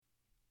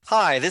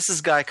Hi, this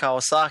is Guy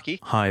Kawasaki.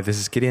 Hi, this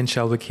is Gideon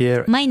Shelwick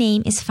here. My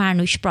name is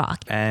Farnoosh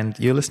Brock. And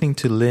you're listening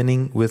to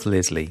Learning with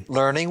Leslie.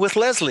 Learning with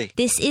Leslie.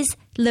 This is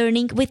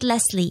Learning with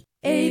Leslie.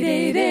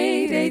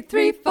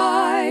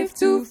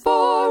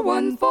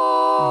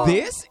 888-835-2414.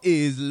 This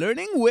is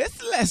Learning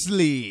with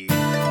Leslie.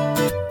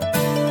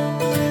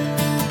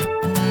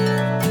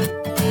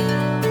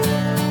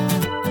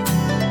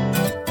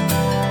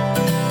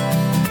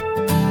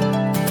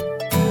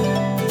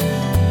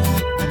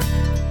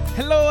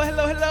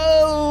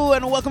 Hello,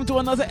 and welcome to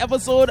another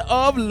episode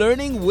of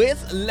Learning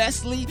with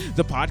Leslie,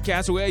 the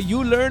podcast where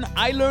you learn,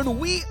 I learn,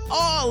 we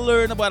all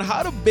learn about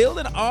how to build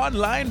an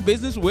online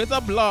business with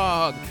a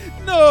blog.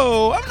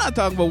 No, I'm not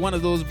talking about one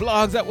of those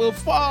blogs that will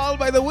fall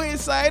by the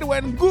wayside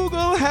when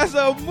Google has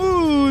a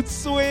mood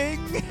swing.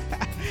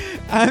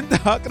 I'm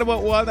talking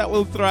about one that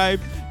will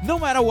thrive no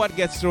matter what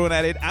gets thrown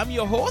at it. I'm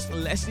your host,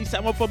 Leslie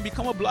Samuel from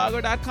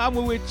BecomeAblogger.com,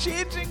 where we're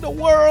changing the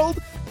world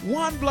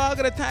one blog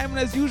at a time. And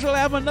as usual, I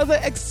have another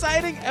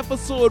exciting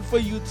episode for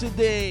you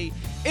today.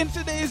 In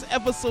today's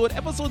episode,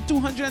 episode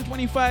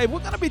 225, we're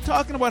going to be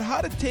talking about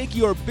how to take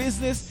your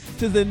business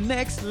to the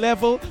next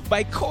level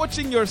by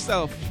coaching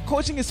yourself.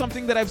 Coaching is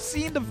something that I've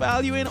seen the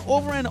value in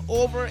over and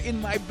over in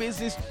my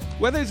business,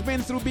 whether it's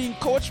been through being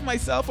coached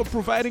myself or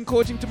providing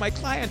coaching to my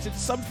clients.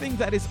 It's something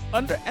that is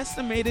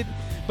underestimated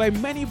by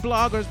many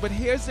bloggers, but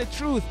here's the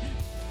truth.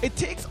 It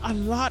takes a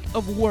lot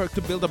of work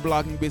to build a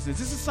blogging business.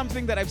 This is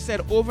something that I've said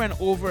over and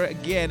over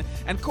again,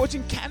 and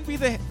coaching can be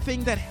the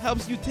thing that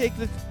helps you take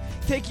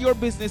your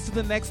business to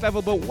the next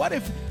level. But what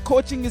if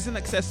coaching isn't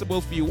accessible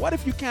for you? What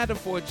if you can't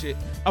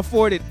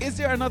afford it? Is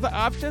there another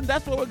option?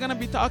 That's what we're going to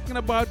be talking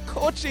about.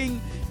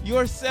 Coaching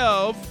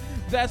yourself.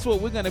 That's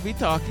what we're going to be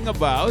talking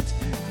about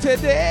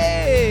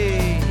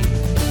today.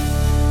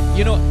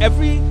 You know,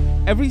 every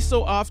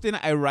so often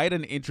I write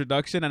an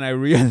introduction and I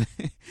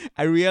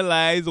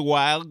realize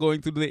while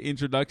going through the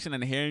introduction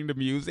and hearing the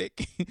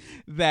music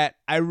that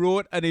I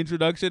wrote an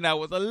introduction that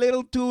was a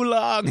little too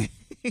long.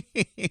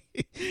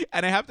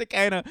 And I have to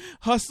kind of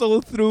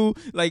hustle through,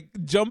 like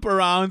jump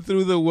around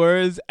through the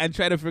words and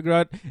try to figure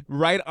out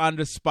right on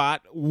the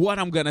spot what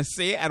I'm going to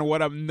say and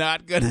what I'm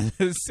not going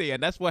to say.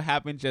 And that's what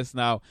happened just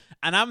now.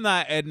 And I'm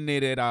not editing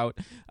it out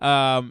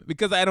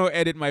because I don't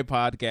edit my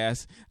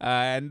podcast.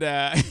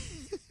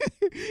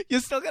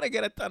 You're still going to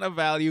get a ton of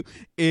value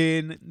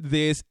in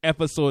this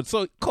episode.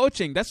 So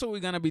coaching, that's what we're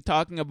going to be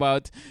talking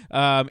about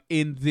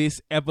in this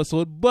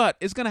episode, but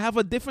it's going to have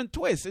a different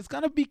twist. It's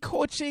going to be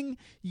coaching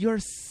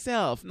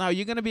yourself. Now,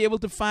 you're going to be able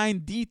to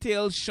find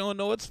detailed show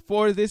notes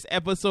for this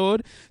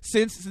episode.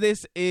 Since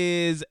this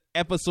is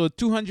episode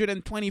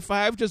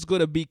 225, just go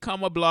to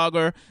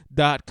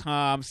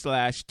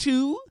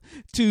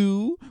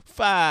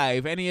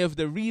becomeablogger.com/225. Any of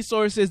the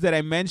resources that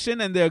I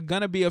mentioned, and there are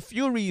going to be a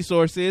few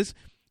resources,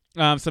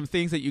 some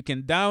things that you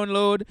can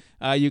download.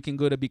 You can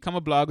go to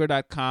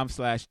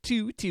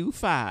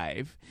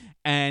becomeablogger.com/225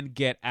 and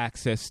get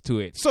access to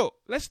it. So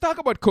let's talk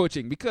about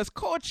coaching, because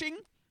coaching,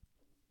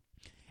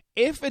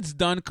 if it's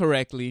done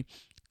correctly,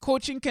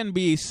 coaching can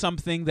be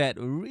something that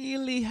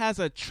really has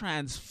a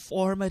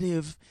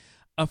transformative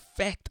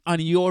effect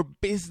on your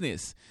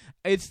business.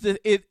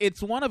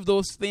 It's one of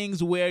those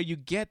things where you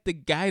get the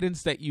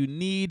guidance that you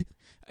need.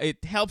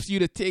 It helps you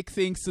to take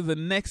things to the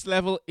next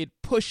level.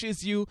 It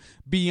pushes you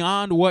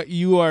beyond what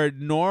you are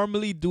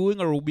normally doing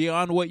or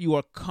beyond what you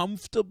are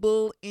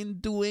comfortable in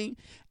doing,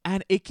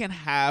 and it can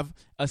have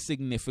a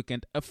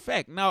significant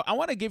effect. Now, I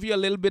want to give you a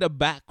little bit of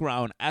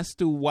background as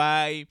to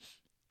why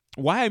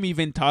I'm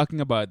even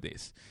talking about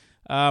this.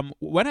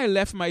 When I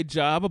left my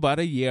job about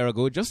a year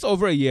ago, just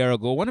over a year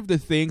ago, one of the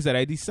things that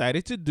I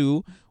decided to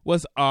do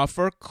was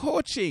offer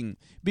coaching,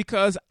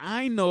 because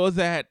I know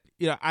that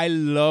I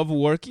love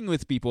working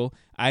with people.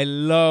 I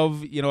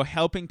love,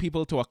 helping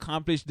people to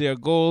accomplish their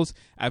goals.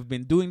 I've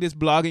been doing this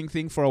blogging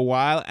thing for a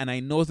while, and I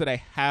know that I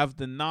have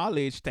the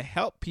knowledge to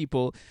help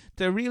people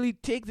to really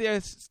take their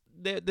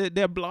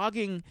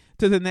blogging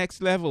to the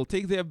next level,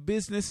 take their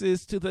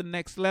businesses to the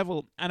next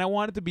level. And I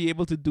wanted to be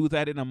able to do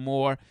that in a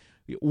more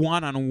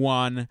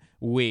one-on-one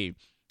way.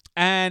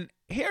 And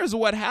here's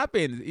what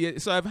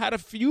happened. So I've had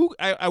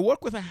I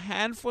work with a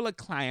handful of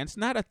clients,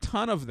 not a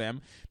ton of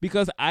them,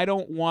 because I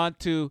don't want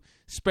to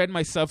spread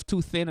myself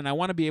too thin, and I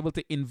want to be able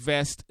to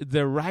invest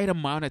the right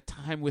amount of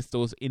time with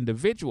those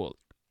individuals.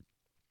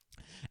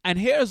 And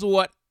here's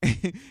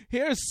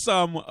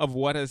some of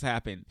what has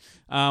happened.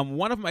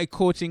 One of my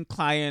coaching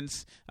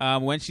clients,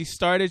 when she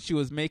started, she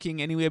was making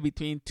anywhere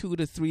between $2,000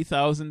 to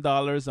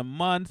 $3,000 a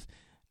month.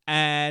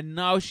 And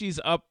now she's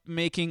up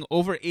making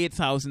over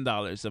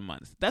 $8,000 a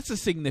month. That's a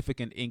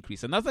significant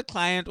increase. Another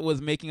client was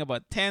making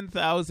about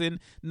 $10,000.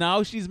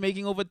 Now she's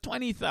making over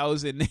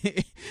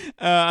 $20,000.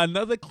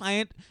 Another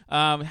client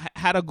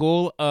had a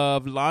goal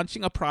of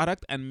launching a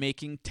product and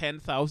making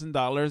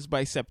 $10,000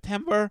 by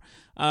September.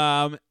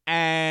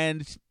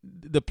 And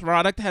the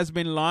product has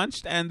been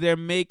launched, and they've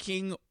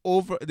made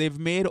over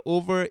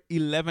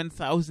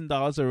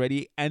 $11,000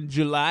 already, and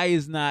July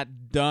is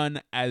not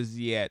done as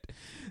yet.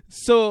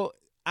 So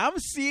I'm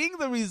seeing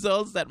the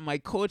results that my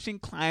coaching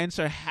clients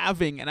are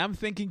having, and I'm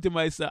thinking to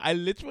myself, I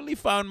literally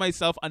found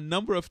myself a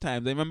number of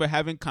times. I remember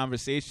having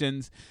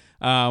conversations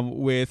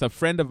with a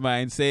friend of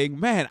mine saying,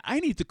 man, I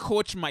need to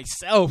coach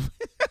myself.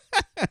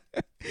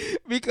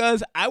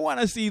 Because I want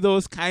to see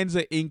those kinds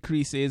of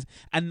increases,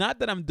 and not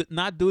that I'm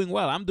not doing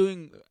well.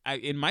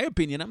 In my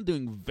opinion, I'm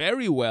doing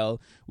very well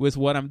with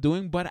what I'm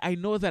doing, but I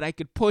know that I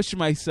could push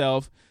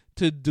myself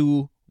to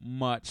do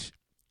much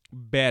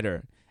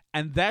better.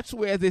 And that's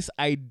where this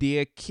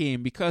idea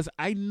came, because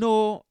I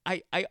know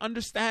I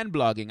understand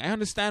blogging. I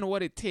understand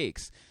what it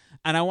takes,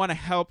 and I want to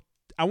help.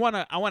 I want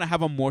to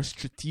have a more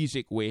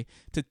strategic way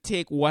to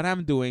take what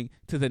I'm doing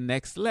to the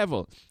next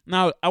level.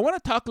 Now, I want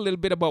to talk a little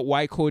bit about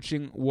why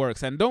coaching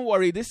works. And don't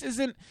worry, this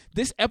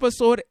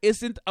episode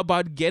isn't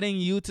about getting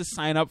you to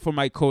sign up for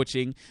my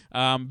coaching,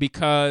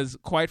 because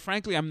quite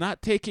frankly, I'm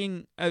not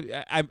taking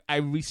I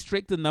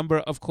restrict the number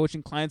of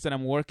coaching clients that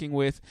I'm working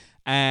with,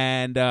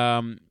 and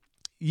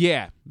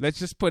let's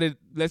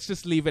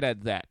just leave it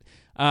at that.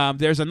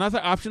 There's another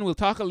option. We'll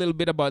talk a little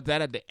bit about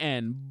that at the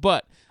end,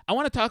 but I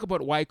want to talk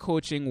about why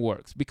coaching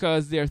works,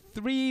 because there are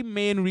three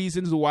main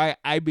reasons why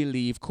I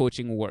believe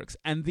coaching works.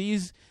 And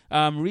these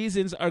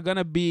reasons are going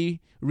to be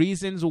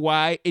reasons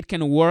why it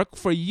can work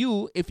for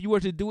you if you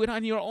were to do it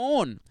on your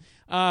own.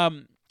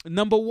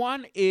 Number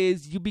one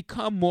is you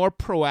become more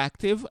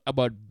proactive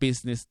about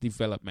business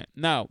development.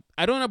 Now,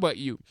 I don't know about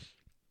you,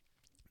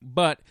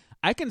 but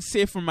I can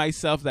say for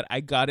myself that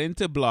I got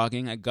into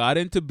blogging, I got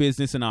into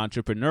business and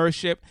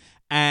entrepreneurship,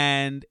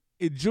 and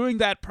during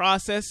that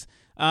process,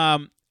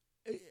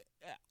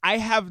 I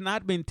have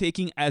not been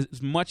taking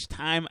as much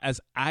time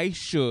as I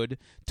should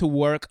to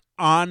work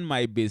on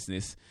my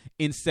business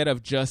instead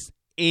of just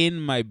in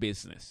my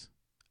business.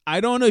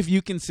 I don't know if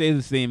you can say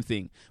the same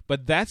thing,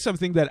 but that's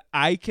something that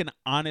I can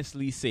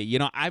honestly say.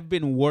 I've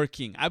been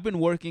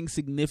working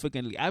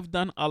significantly. I've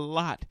done a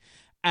lot,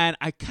 and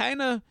I'm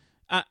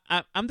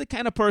the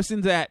kind of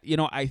person that,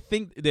 I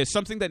think there's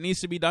something that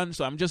needs to be done,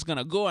 so I'm just going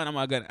to go and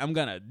I'm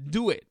going to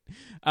do it.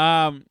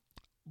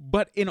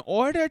 But in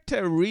order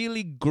to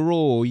really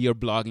grow your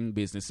blogging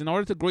business, in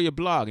order to grow your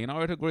blog, in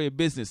order to grow your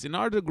business, in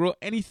order to grow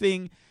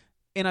anything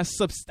in a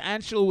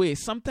substantial way,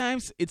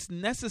 sometimes it's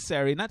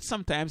necessary, not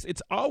sometimes,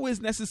 it's always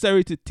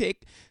necessary to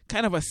take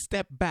kind of a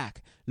step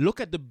back,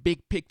 look at the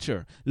big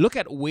picture, look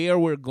at where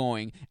we're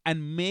going,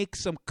 and make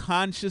some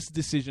conscious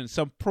decisions,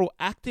 some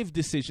proactive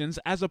decisions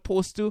as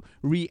opposed to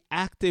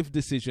reactive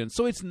decisions.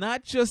 So it's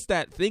not just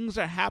that things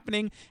are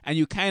happening and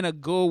you kind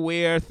of go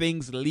where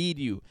things lead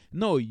you.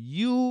 No,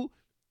 you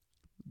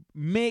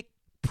make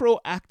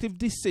proactive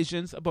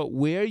decisions about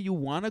where you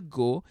want to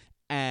go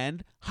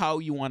and how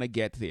you want to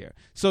get there.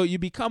 So you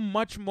become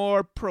much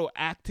more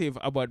proactive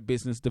about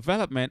business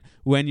development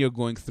when you're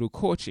going through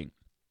coaching.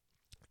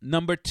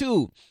 Number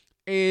two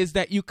is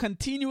that you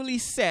continually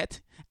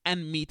set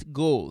and meet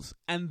goals.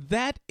 And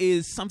that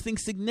is something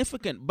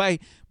significant. By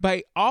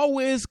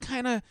always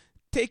kind of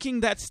taking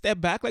that step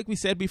back, like we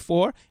said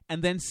before,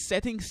 and then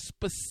setting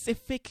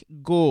specific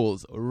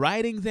goals,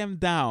 writing them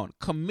down,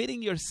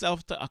 committing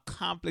yourself to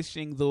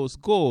accomplishing those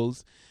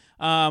goals,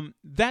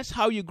 that's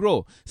how you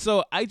grow.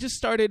 So I just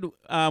started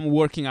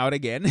working out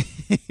again,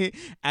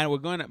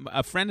 and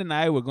a friend and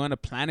I were going to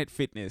Planet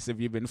Fitness.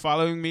 If you've been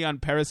following me on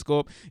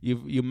Periscope,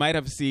 you might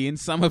have seen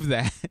some of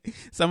that,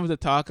 some of the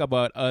talk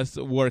about us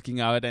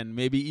working out, and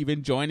maybe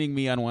even joining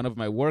me on one of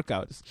my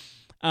workouts.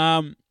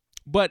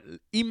 But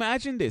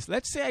imagine this.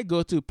 Let's say I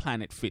go to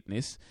Planet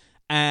Fitness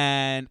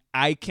and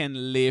I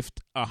can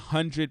lift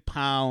 100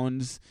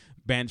 pounds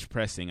bench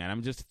pressing, and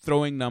I'm just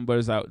throwing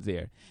numbers out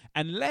there.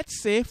 And let's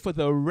say for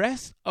the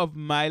rest of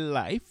my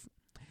life,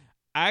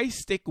 I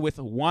stick with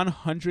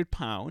 100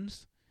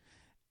 pounds,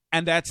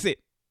 and that's it.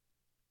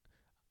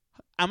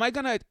 Am I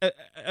gonna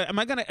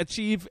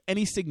achieve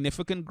any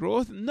significant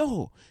growth?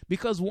 No,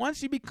 because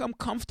once you become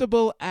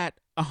comfortable at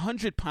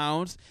 100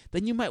 pounds,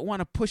 then you might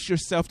want to push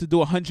yourself to do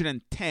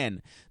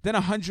 110, then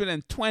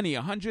 120,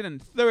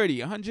 130,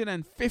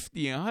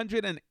 150,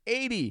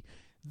 180.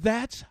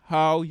 That's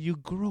how you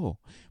grow,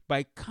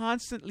 by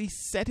constantly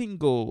setting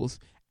goals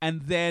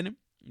and then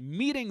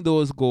meeting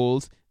those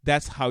goals.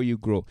 That's how you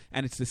grow.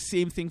 And it's the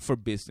same thing for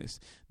business.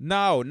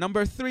 Now,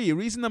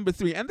 reason number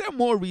three, and there are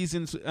more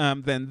reasons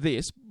than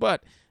this,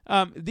 but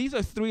these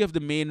are three of the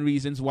main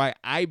reasons why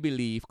I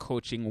believe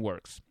coaching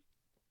works.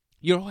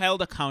 You're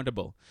held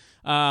accountable.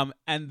 And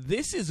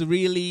this is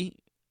really,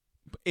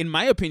 in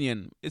my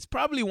opinion, it's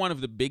probably one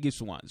of the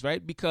biggest ones,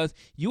 right? Because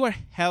you are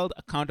held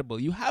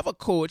accountable. You have a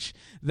coach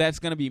that's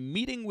going to be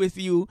meeting with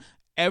you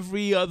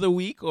every other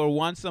week or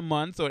once a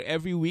month or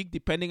every week,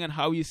 depending on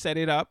how you set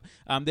it up.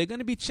 They're going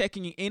to be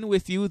checking in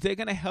with you. They're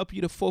going to help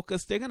you to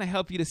focus. They're going to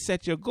help you to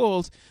set your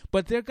goals,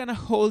 but they're going to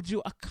hold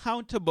you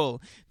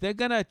accountable. They're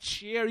going to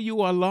cheer you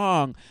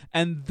along.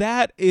 And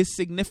that is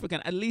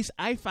significant. At least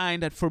I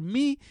find that for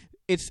me,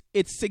 it's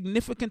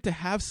significant to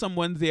have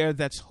someone there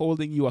that's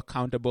holding you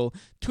accountable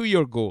to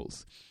your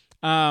goals.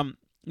 Now,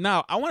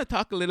 Now, I want to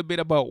talk a little bit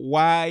about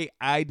why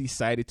I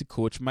decided to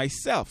coach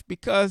myself,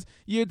 because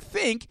you'd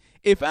think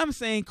if I'm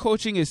saying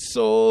coaching is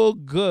so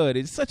good,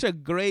 it's such a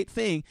great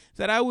thing,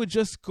 that I would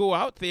just go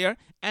out there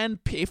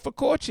and pay for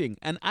coaching.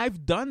 And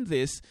I've done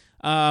this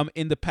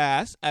in the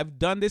past. I've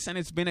done this and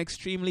it's been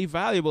extremely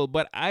valuable,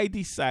 but I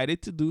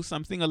decided to do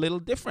something a little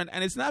different.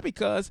 And it's not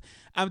because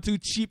I'm too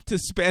cheap to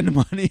spend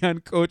money on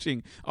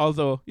coaching,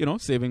 although,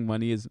 saving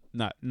money is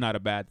not a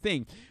bad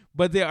thing.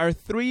 But there are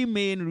three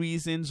main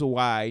reasons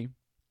why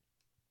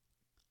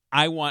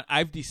I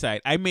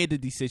made the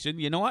decision,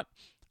 you know what?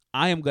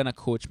 I am going to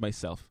coach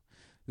myself.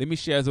 Let me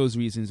share those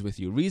reasons with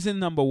you. Reason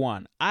number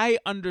one, I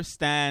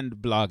understand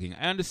blogging.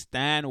 I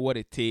understand what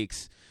it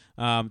takes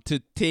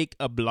to take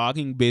a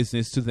blogging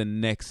business to the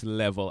next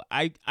level.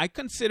 I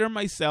consider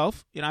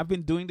myself, I've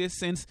been doing this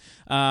since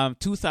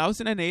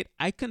 2008.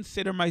 I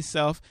consider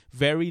myself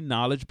very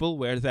knowledgeable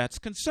where that's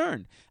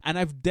concerned. And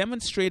I've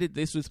demonstrated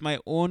this with my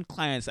own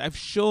clients. I've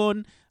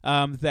shown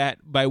that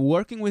by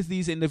working with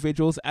these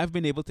individuals, I've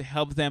been able to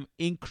help them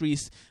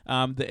increase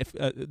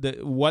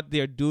what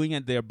they're doing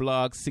at their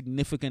blog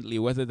significantly,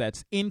 whether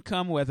that's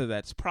income, whether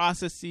that's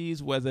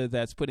processes, whether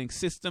that's putting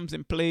systems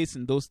in place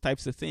and those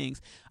types of things.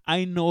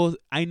 I know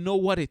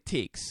what it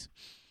takes.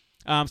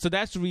 So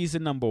that's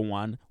reason number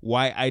one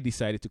why I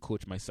decided to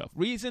coach myself.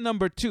 Reason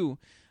number two,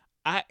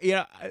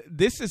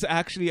 this is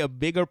actually a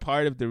bigger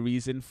part of the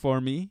reason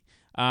for me.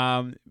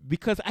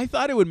 Because I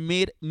thought it would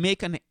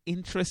make an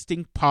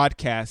interesting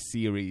podcast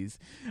series,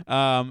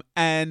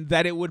 and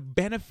that it would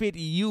benefit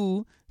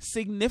you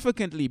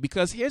significantly.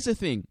 Because here's the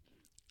thing,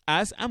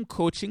 as I'm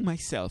coaching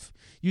myself,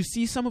 you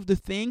see some of the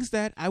things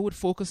that I would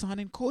focus on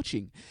in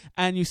coaching,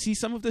 and you see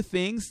some of the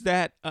things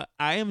that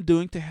I am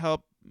doing to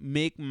help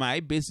make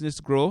my business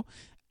grow.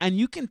 And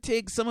you can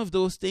take some of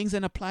those things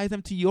and apply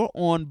them to your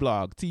own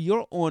blog, to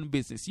your own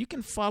business. You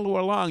can follow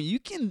along.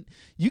 It can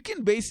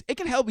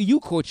help you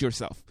coach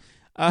yourself.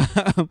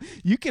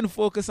 You can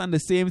focus on the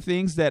same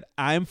things that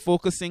I'm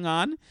focusing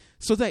on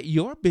so that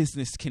your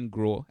business can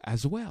grow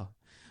as well.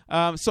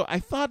 So I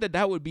thought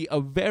that would be a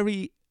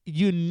very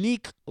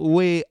unique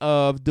way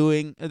of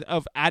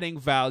adding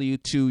value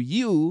to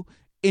you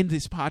in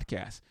this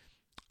podcast.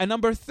 And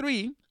number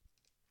three,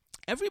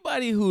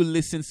 everybody who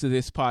listens to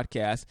this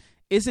podcast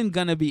isn't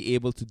going to be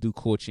able to do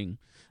coaching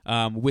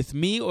with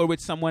me or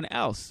with someone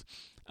else.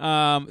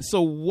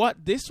 So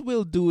what this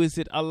will do is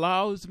it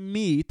allows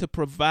me to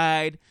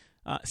provide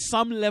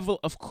some level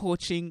of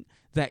coaching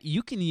that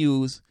you can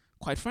use,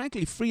 quite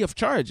frankly, free of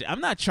charge. I'm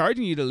not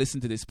charging you to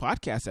listen to this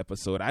podcast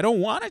episode. I don't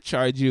want to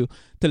charge you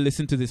to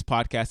listen to this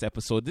podcast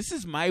episode. This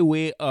is my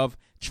way of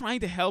trying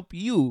to help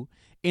you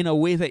in a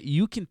way that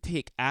you can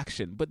take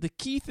action. But the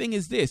key thing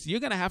is this: you're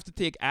going to have to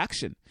take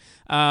action.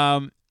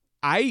 I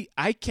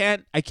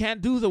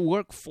can't do the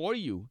work for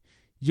you.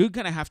 You're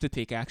going to have to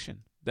take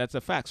action. That's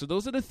a fact. So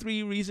those are the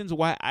three reasons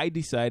why I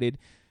decided,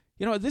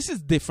 this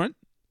is different.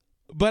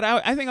 But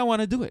I think I want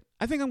to do it.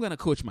 I think I'm going to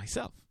coach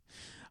myself.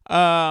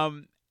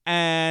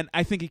 And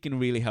I think it can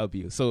really help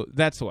you. So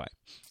that's why.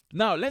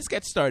 Now, let's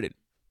get started.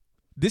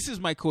 This is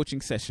my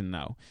coaching session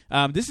now.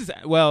 I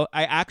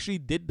actually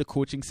did the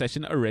coaching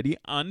session already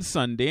on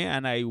Sunday,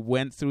 and I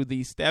went through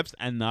these steps,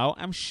 and now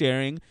I'm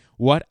sharing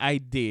what I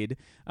did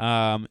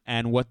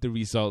and what the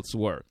results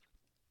were.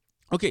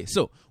 Okay,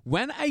 so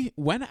when I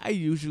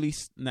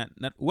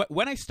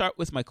start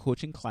with my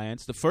coaching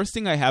clients, the first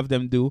thing I have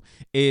them do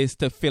is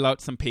to fill out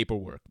some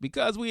paperwork,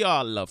 because we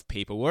all love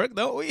paperwork,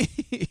 don't we?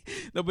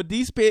 No, but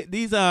these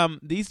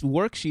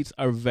worksheets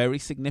are very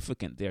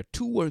significant. There are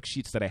two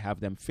worksheets that I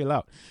have them fill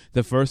out.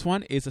 The first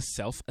one is a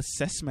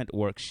self-assessment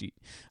worksheet,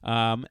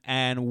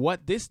 and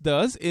what this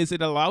does is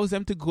it allows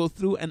them to go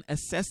through and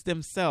assess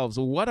themselves.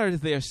 What are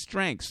their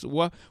strengths?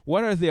 What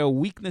are their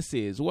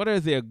weaknesses? What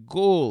are their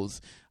goals?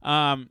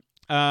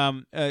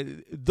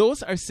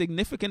 Those are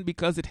significant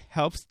because it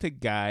helps to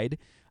guide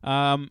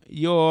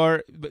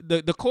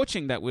the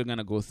coaching that we're going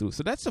to go through.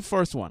 So that's the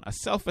first one, a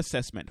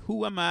self-assessment.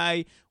 Who am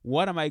I?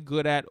 What am I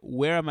good at?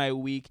 Where am I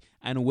weak?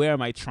 And where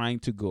am I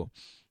trying to go?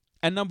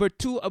 And number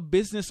two, a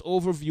business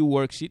overview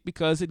worksheet,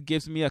 because it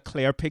gives me a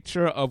clear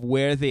picture of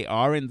where they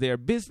are in their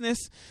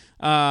business,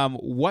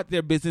 what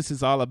their business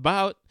is all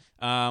about,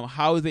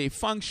 how they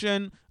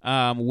function,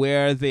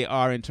 where they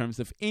are in terms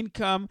of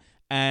income,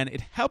 and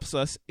it helps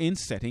us in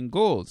setting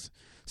goals.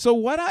 So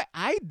what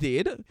I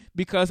did,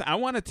 because I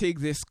want to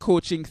take this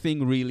coaching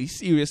thing really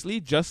seriously,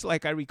 just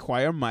like I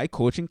require my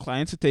coaching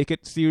clients to take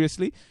it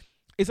seriously,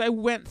 is I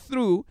went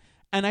through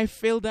and I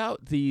filled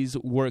out these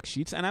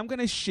worksheets, and I'm going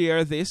to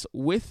share this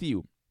with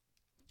you.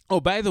 Oh,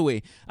 by the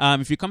way,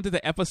 if you come to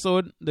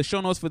the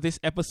show notes for this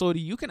episode,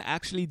 you can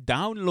actually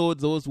download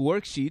those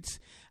worksheets,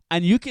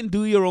 and you can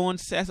do your own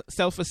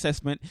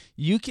self-assessment.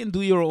 You can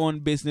do your own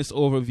business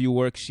overview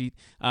worksheet,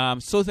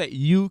 so that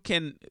you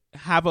can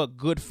have a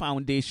good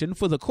foundation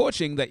for the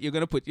coaching that you're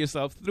going to put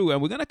yourself through. And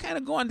we're going to kind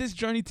of go on this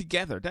journey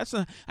together.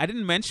 I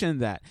didn't mention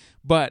that.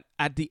 But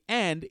at the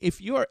end,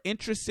 if you're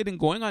interested in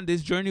going on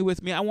this journey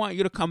with me, I want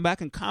you to come back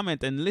and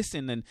comment and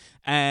listen,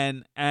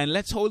 and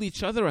let's hold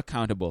each other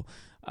accountable.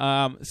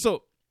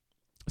 So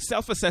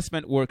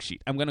self-assessment worksheet.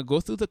 I'm going to go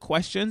through the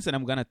questions and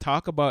I'm going to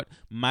talk about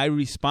my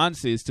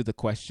responses to the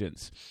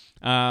questions.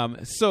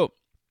 So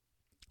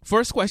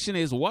first question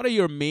is, what are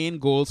your main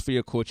goals for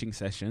your coaching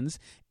sessions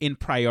in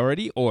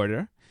priority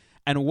order?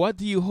 And what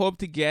do you hope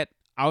to get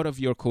out of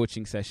your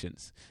coaching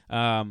sessions?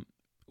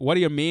 What are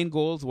your main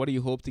goals? What do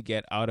you hope to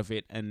get out of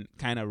it? And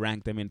kind of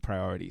rank them in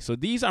priority. So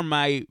these are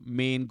my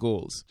main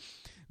goals.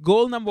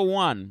 Goal number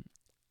one,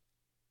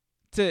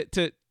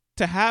 to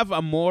have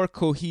a more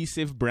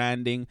cohesive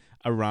branding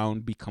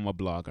around Become a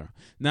Blogger.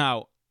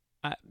 Now,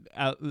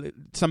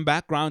 some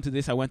background to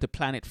this, I went to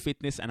Planet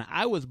Fitness and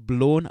I was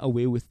blown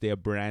away with their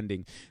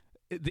branding.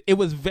 It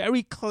was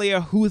very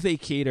clear who they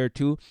catered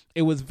to.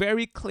 It was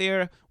very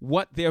clear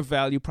what their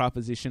value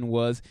proposition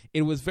was.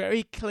 It was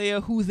very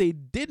clear who they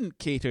didn't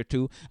cater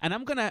to. And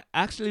I'm going to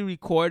actually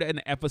record an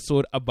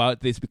episode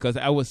about this because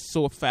I was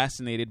so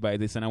fascinated by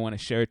this and I want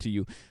to share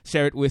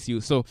it with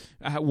you. So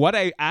what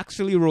I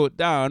actually wrote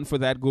down for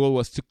that goal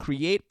was to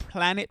create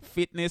Planet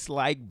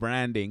Fitness-like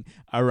branding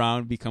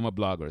around Become a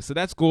Blogger. So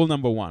that's goal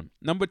number one.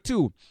 Number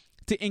two,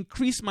 to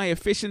increase my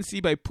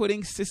efficiency by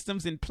putting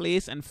systems in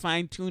place and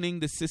fine-tuning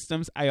the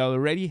systems I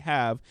already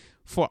have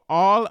for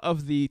all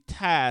of the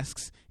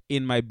tasks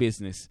in my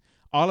business,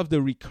 all of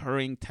the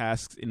recurring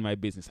tasks in my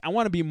business. I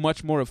want to be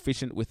much more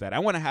efficient with that. I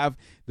want to have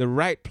the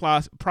right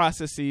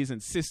processes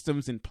and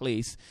systems in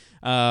place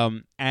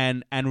and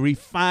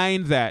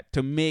refine that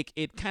to make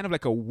it kind of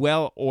like a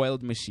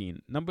well-oiled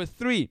machine. Number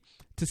three,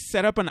 to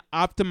set up an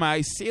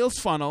optimized sales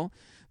funnel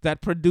that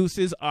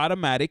produces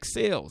automatic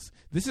sales.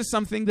 This is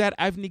something that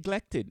I've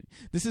neglected.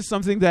 This is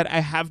something that I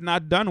have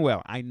not done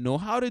well. I know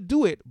how to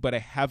do it, but I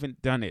haven't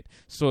done it.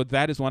 So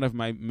that is one of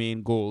my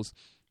main goals.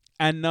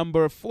 And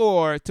number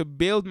four, to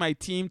build my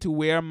team to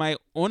where my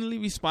only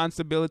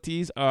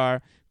responsibilities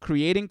are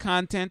creating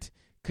content,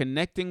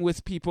 connecting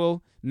with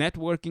people,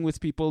 networking with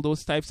people,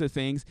 those types of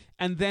things,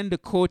 and then the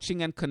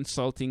coaching and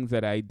consulting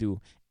that I do.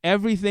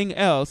 Everything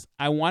else,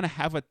 I want to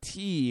have a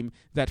team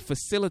that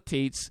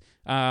facilitates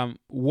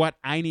what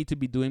I need to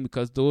be doing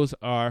because those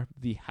are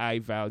the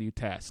high-value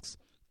tasks.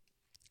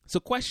 So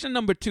question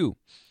number two,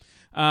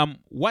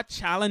 what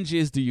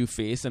challenges do you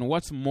face and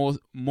what's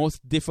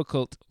most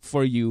difficult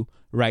for you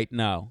right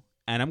now?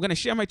 And I'm going to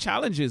share my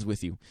challenges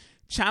with you.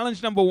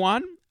 Challenge number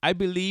one, I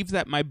believe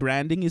that my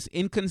branding is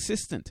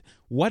inconsistent.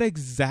 What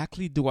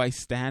exactly do I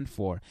stand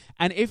for?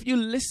 And if you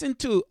listen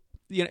to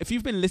if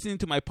you've been listening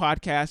to my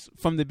podcast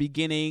from the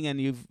beginning and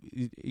you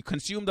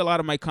consumed a lot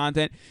of my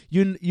content,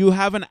 you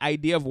have an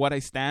idea of what I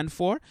stand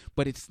for,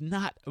 but it's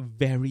not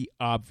very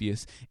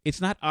obvious.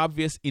 It's not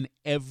obvious in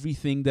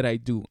everything that I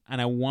do,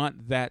 and I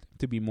want that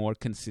to be more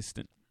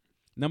consistent.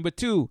 Number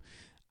two,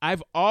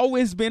 I've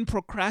always been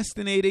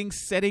procrastinating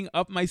setting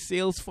up my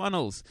sales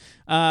funnels.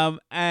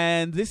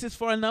 And this is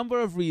for a number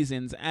of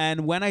reasons.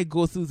 And when I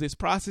go through this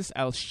process,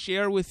 I'll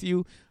share with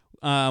you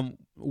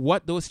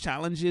what those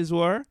challenges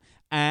were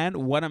and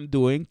what I'm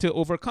doing to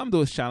overcome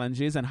those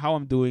challenges and how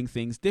I'm doing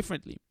things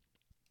differently.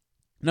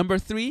 Number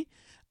three,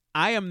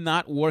 I am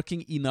not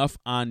working enough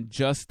on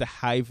just the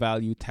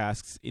high-value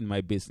tasks in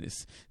my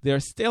business.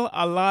 There's still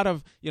a lot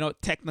of,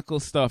 technical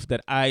stuff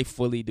that I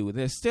fully do.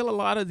 There's still a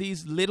lot of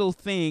these little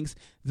things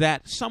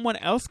that someone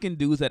else can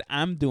do that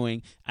I'm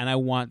doing, and I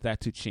want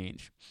that to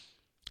change.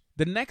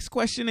 The next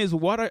question is,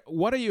 what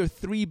are your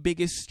three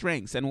biggest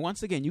strengths? And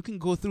once again, you can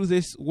go through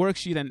this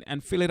worksheet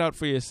and fill it out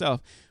for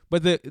yourself.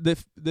 But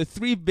the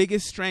three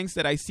biggest strengths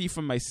that I see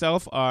from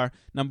myself are,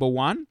 number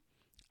one,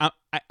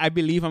 I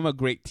believe I'm a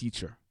great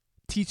teacher.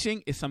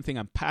 Teaching is something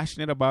I'm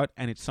passionate about,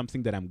 and it's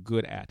something that I'm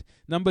good at.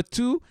 Number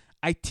two,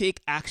 I take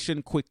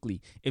action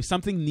quickly. If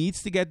something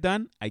needs to get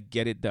done, I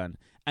get it done.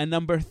 And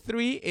number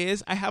three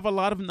is I have a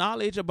lot of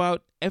knowledge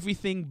about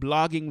everything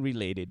blogging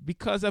related.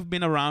 Because I've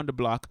been around the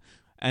block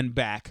and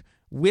back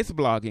with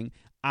blogging,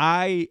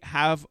 I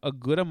have a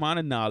good amount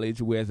of knowledge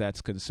where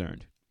that's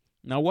concerned.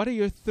 Now, what are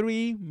your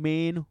three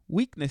main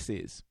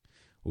weaknesses?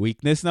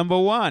 Weakness number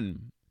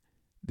one,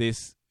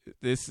 this,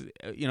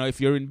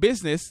 if you're in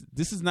business,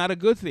 this is not a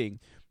good thing,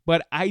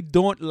 but I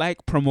don't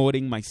like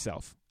promoting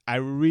myself. I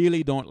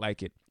really don't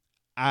like it.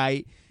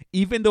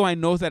 Even though I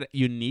know that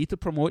you need to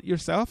promote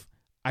yourself,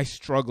 I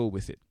struggle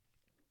with it.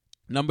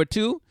 Number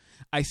two,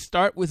 I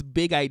start with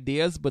big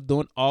ideas, but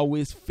don't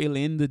always fill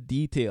in the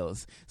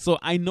details. So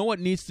I know what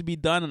needs to be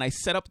done, and I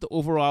set up the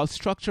overall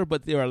structure,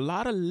 but there are a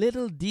lot of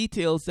little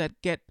details that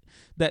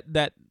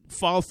that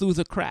fall through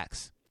the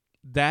cracks.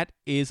 That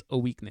is a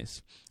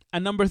weakness.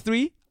 And number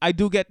three, I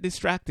do get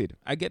distracted.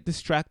 I get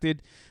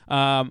distracted.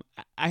 I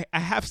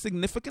have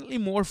significantly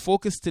more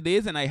focus today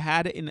than I've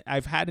had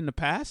in the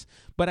past,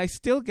 but I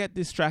still get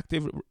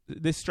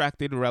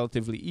distracted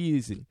relatively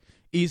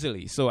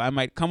easily. So I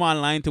might come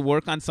online to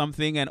work on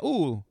something and,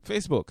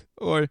 Facebook,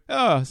 or,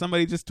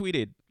 somebody just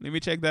tweeted. Let me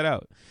check that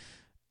out.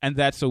 And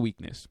that's a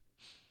weakness.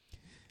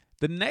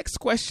 The next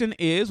question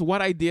is,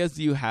 what ideas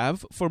do you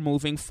have for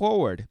moving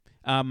forward?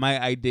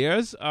 My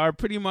ideas are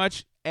pretty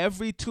much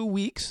every 2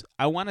 weeks,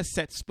 I want to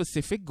set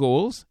specific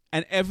goals.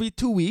 And every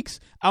 2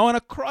 weeks, I want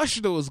to crush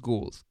those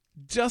goals.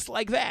 Just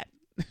like that.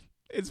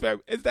 It's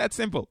that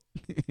simple.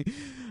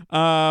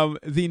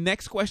 The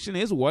next question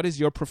is, what is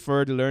your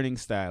preferred learning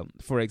style?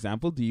 For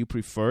example, do you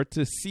prefer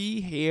to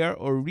see, hear,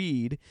 or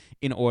read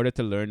in order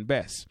to learn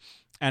best?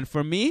 And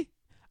for me,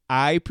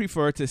 I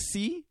prefer to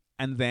see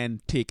and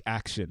then take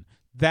action.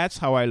 That's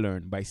how I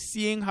learn, by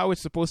seeing how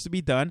it's supposed to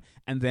be done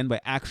and then by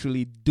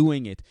actually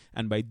doing it.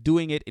 And by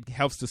doing it, it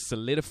helps to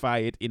solidify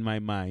it in my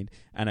mind,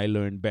 and I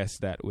learn best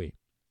that way.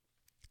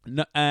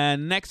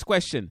 Next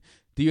question.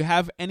 Do you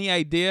have any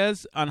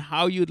ideas on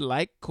how you'd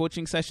like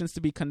coaching sessions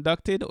to be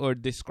conducted, or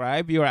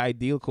describe your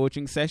ideal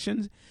coaching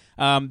sessions?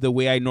 The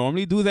way I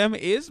normally do them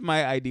is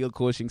my ideal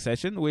coaching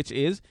session, which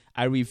is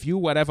I review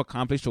what I've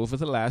accomplished over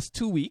the last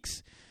 2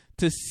 weeks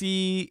to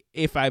see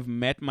if I've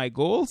met my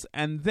goals,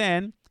 and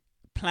then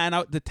plan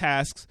out the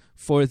tasks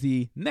for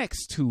the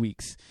next 2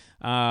 weeks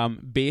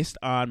based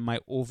on my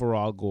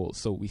overall goals.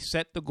 So we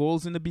set the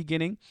goals in the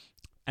beginning,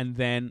 and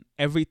then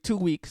every 2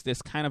 weeks,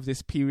 there's kind of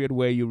this period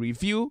where you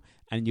review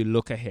and you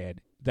look ahead.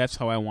 That's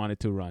how I want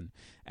it to run.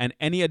 And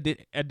any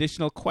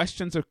additional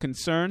questions or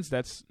concerns,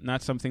 that's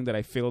not something that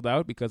I filled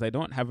out because I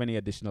don't have any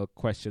additional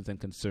questions and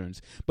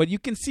concerns. But you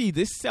can see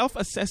this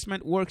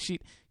self-assessment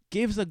worksheet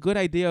gives a good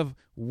idea of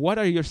what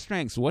are your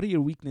strengths, what are your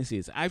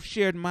weaknesses. I've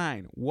shared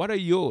mine. What are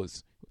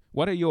yours?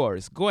 What are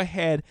yours? Go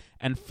ahead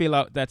and fill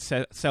out that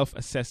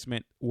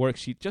self-assessment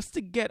worksheet just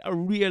to get a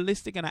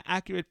realistic and an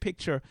accurate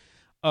picture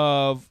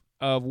of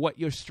what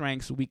your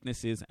strengths,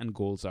 weaknesses, and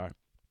goals are.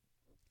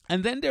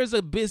 And then there's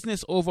a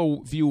business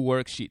overview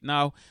worksheet.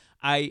 Now,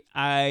 I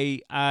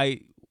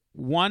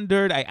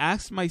wondered, I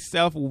asked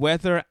myself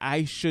whether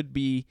I should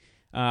be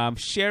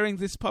sharing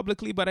this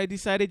publicly, but I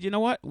decided, you know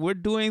what? We're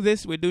doing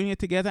it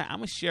together. I'm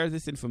going to share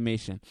this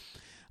information.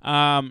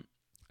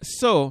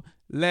 So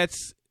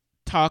let's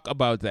talk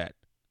about that.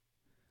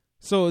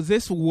 So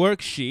this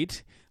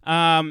worksheet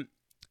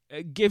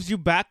gives you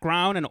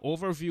background and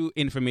overview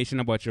information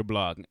about your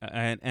blog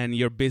and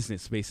your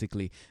business,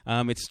 basically.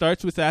 It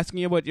starts with asking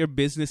you about your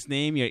business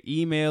name, your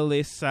email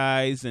list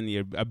size, and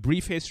a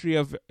brief history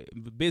of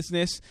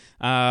business.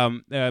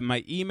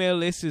 My email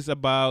list is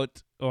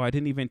about, I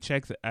didn't even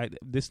check.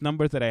 This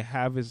number that I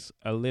have is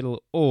a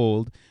little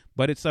old,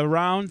 but it's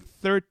around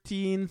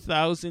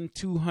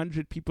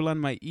 13,200 people on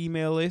my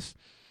email list.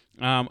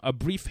 A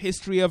brief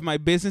history of my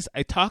business.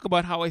 I talk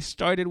about how I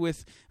started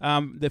with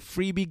the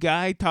freebie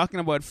guide, talking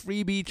about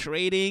freebie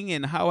trading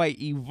and how I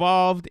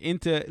evolved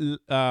into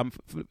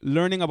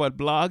learning about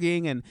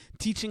blogging and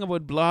teaching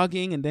about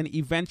blogging, and then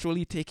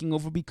eventually taking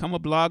over, become a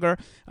blogger.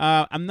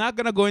 I'm not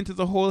going to go into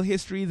the whole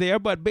history there,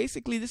 but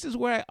basically this is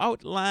where I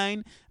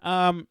outline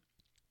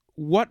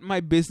what my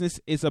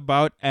business is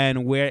about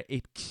and where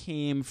it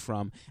came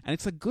from. And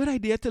it's a good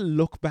idea to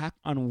look back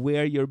on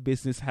where your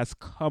business has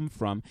come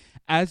from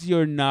as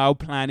you're now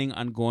planning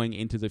on going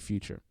into the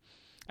future.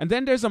 And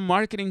then there's a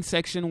marketing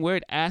section where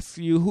it asks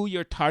you who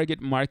your target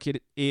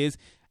market is,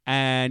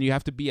 and you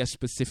have to be as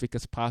specific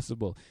as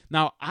possible.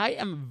 Now, I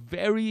am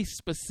very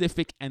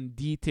specific and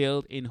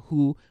detailed in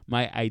who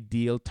my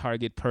ideal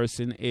target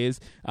person is,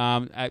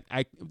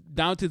 I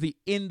down to the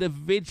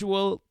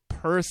individual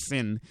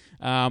person,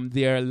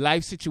 their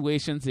life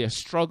situations, their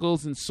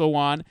struggles, and so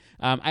on.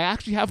 I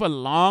actually have a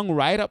long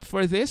write-up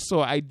for this,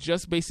 so I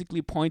just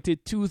basically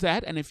pointed to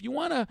that. And if you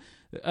want to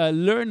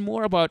learn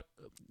more about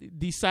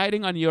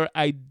deciding on your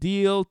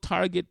ideal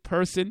target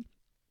person,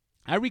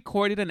 I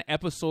recorded an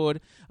episode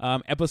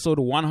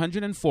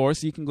 104,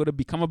 so you can go to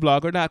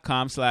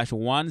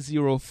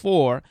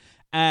becomeablogger.com/104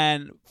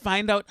 and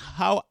find out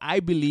how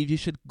I believe you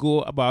should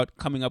go about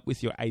coming up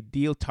with your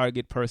ideal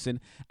target person.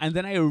 And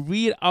then I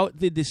read out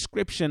the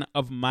description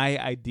of my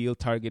ideal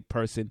target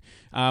person.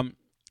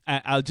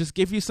 I'll just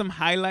give you some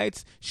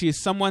highlights. She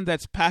is someone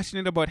that's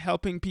passionate about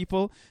helping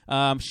people.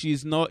 She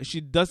was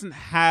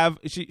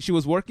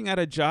working at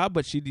a job,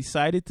 but she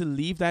decided to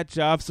leave that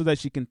job so that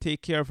she can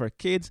take care of her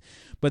kids.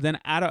 But then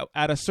at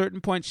a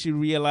certain point, she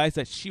realized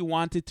that she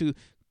wanted to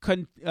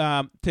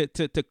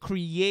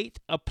create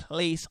a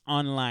place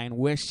online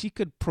where she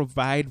could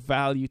provide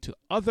value to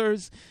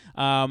others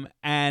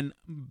and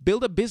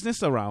build a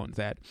business around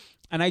that.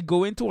 And I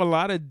go into a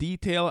lot of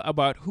detail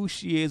about who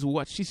she is,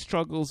 what she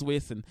struggles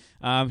with, and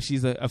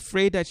she's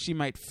afraid that she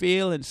might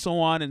fail, and so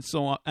on and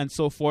so on and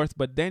so forth.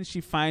 But then she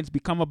finds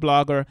Become a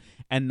Blogger,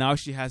 and now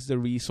she has the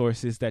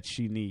resources that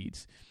she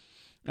needs.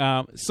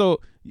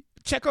 So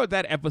check out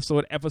that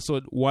episode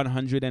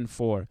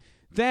 104.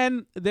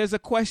 Then there's a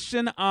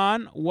question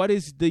on what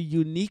is the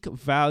unique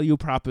value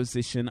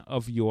proposition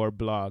of your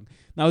blog.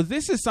 Now,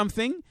 this is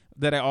something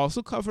that I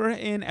also cover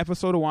in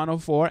episode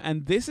 104,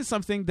 and this is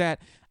something that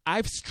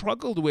I've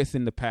struggled with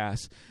in the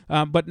past.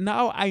 But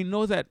now I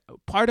know that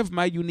part of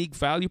my unique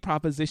value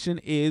proposition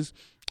is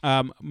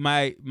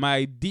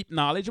my deep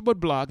knowledge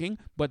about blogging,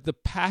 but the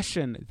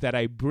passion that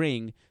I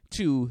bring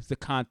to the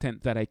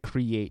content that I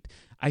create.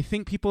 I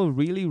think people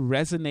really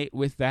resonate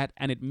with that,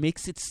 and it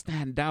makes it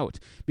stand out,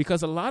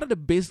 because a lot of the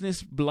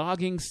business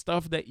blogging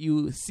stuff that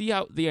you see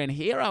out there and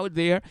hear out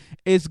there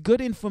is good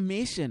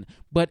information,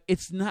 but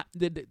it's not,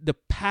 the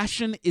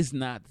passion is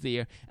not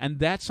there, and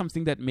that's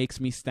something that makes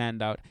me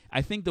stand out.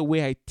 I think the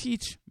way I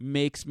teach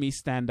makes me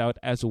stand out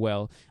as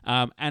well,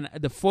 and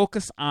the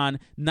focus on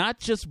not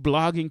just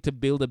blogging to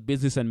build a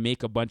business and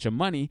make a bunch of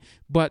money,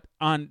 but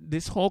on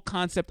this whole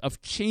concept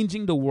of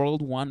changing the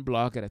world one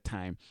blog at a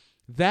time.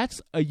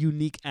 That's a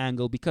unique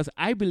angle, because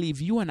I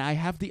believe you and I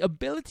have the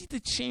ability to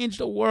change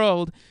the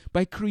world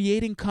by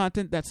creating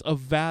content that's of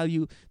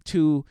value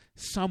to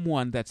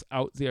someone that's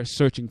out there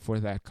searching for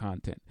that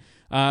content.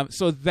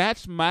 So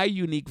that's my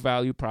unique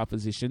value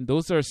proposition.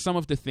 Those are some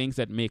of the things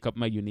that make up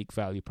my unique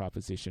value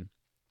proposition.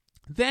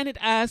 Then it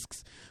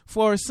asks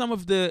for some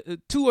of the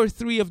 2 or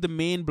 3 of the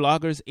main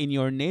bloggers in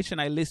your niche, and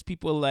I list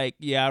people like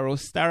Yaro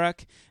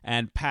Starak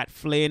and Pat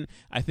Flynn.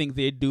 I think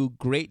they do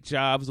great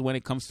jobs when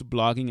it comes to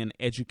blogging and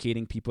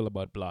educating people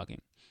about blogging.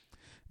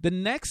 The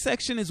next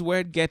section is where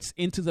it gets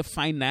into the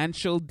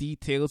financial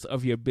details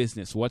of your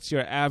business. What's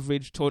your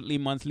average totally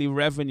monthly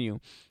revenue?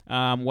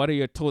 What are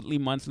your totally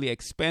monthly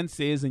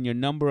expenses and your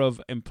number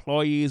of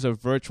employees or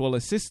virtual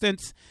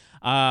assistants?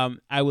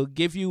 I will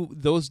give you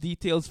those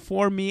details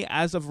for me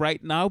as of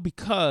right now,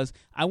 because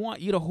I want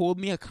you to hold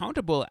me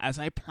accountable as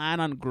I plan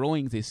on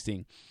growing this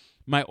thing.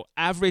 My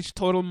average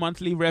total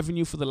monthly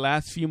revenue for the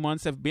last few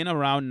months have been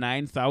around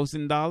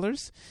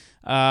 $9,000,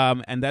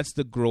 and that's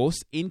the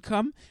gross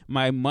income.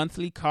 My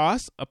monthly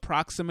costs,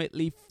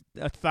 approximately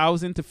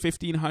 $1,000 to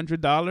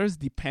 $1,500,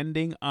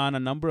 depending on a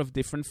number of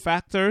different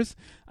factors.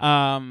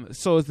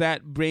 So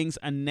that brings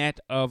a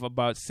net of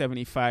about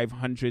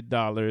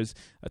 $7,500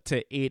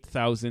 to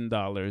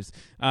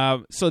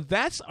 $8,000. So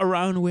that's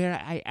around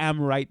where I am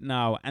right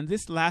now. And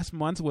this last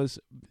month was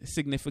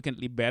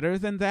significantly better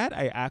than that.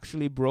 I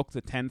actually broke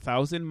the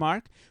 10,000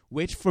 mark,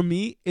 which for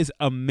me is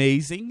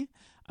amazing.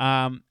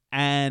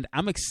 And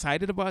I'm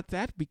excited about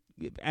that,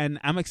 and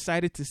I'm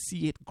excited to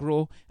see it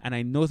grow, and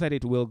I know that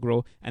it will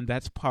grow, and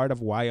that's part of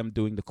why I'm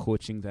doing the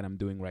coaching that I'm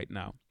doing right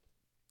now.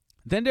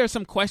 Then there are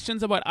some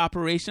questions about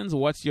operations.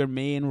 What's your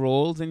main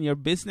roles in your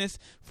business?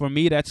 For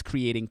me, that's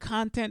creating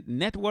content,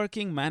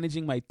 networking,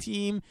 managing my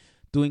team,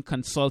 doing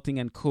consulting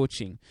and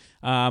coaching.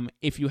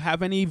 If you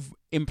have any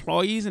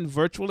employees and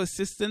virtual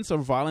assistants or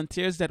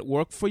volunteers that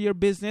work for your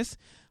business,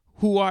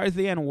 who are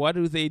they and what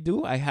do they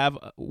do? I have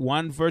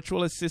one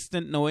virtual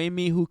assistant,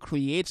 Noemi, who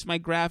creates my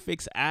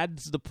graphics,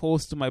 adds the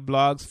posts to my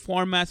blogs,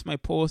 formats my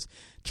posts,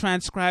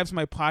 transcribes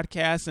my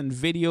podcasts and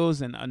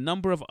videos, and a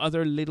number of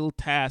other little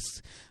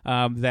tasks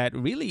that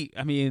really,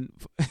 I mean,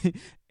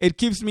 it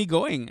keeps me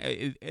going.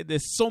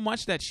 There's so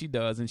much that she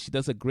does, and she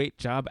does a great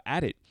job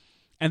at it.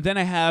 And then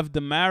I have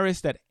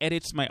Damaris that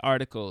edits my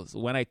articles.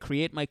 When I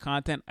create my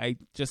content, I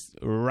just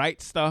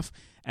write stuff,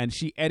 and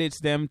she edits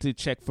them to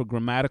check for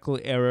grammatical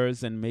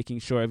errors and making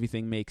sure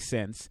everything makes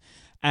sense.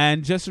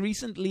 And just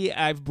recently,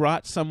 I've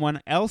brought someone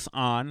else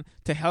on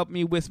to help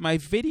me with my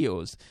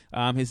videos.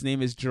 His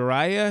name is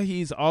Jariah.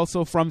 He's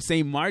also from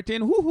St.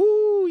 Martin.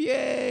 Woohoo!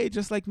 Yay!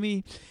 Just like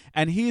me.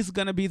 And he's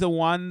going to be the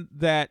one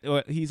that,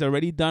 he's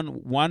already done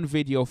one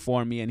video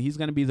for me, and he's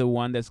going to be the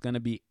one that's going to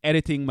be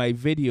editing my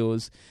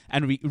videos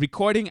and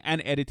recording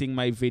and editing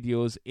my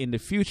videos in the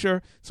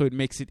future, so it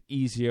makes it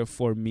easier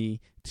for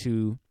me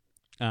to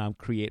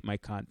create my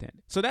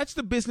content. So that's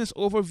the business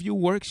overview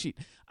worksheet.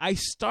 I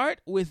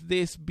start with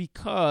this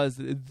because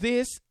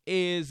this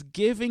is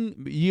giving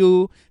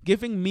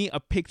me a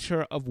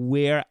picture of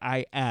where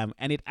I am,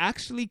 and it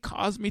actually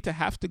caused me to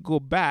have to go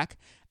back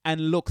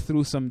and look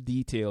through some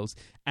details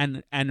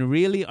and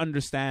really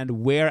understand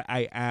where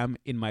I am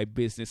in my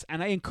business.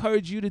 And I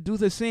encourage you to do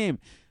the same.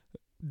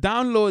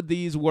 Download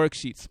these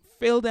worksheets,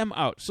 fill them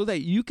out so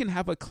that you can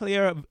have a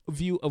clear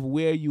view of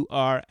where you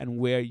are and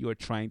where you're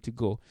trying to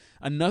go.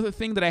 Another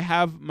thing that I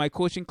have my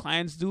coaching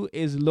clients do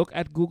is look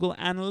at Google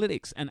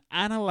Analytics and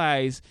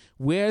analyze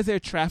where their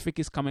traffic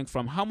is coming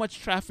from, how much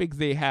traffic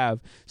they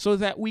have, so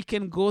that we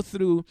can go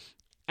through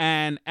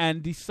and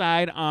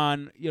decide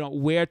on,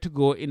 where to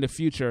go in the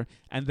future.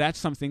 And that's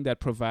something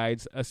that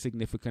provides a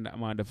significant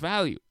amount of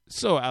value.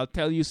 So I'll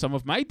tell you some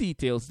of my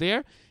details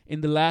there. In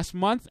the last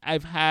month,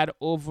 I've had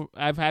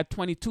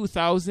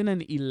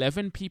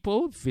 22,011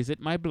 people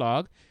visit my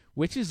blog,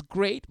 which is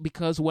great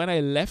because when I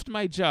left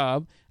my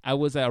job, I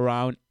was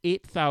around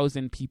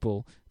 8,000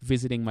 people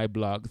visiting my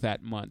blog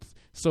that month.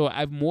 So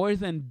I've more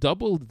than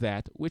doubled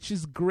that, which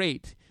is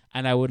great.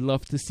 And I would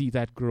love to see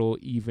that grow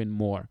even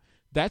more.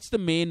 That's the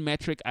main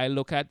metric I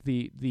look at,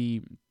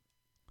 the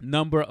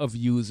number of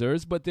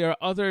users, but there are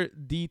other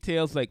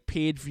details like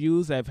page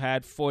views. I've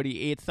had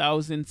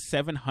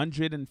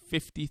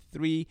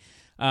 48,753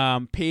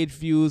 page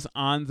views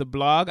on the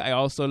blog. I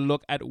also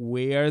look at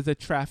where the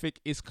traffic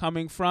is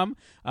coming from.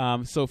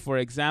 So for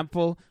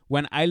example,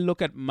 when I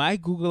look at my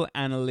Google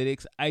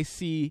Analytics, I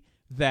see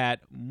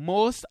that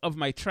most of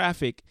my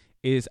traffic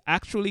is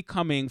actually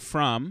coming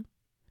from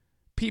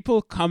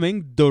people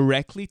coming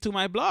directly to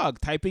my blog,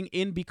 typing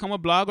in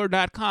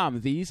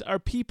becomeablogger.com. These are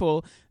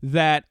people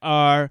that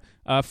are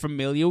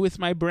familiar with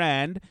my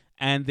brand,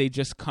 and they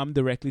just come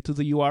directly to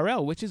the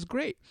URL, which is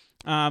great.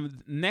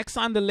 Next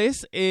on the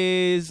list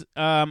is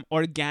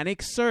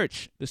organic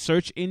search. The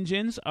search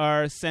engines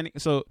are sending,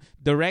 so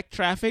direct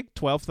traffic,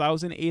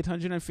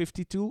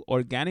 12,852.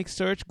 Organic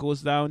search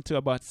goes down to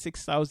about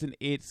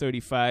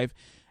 6,835,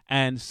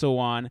 and so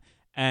on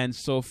and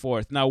so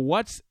forth. Now,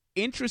 what's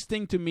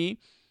interesting to me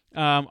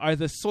are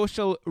the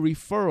social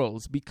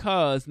referrals,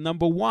 because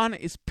number one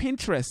is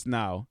Pinterest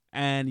now.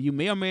 And you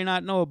may or may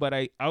not know, but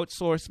I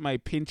outsourced my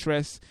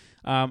Pinterest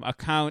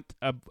account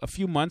a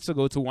few months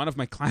ago to one of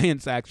my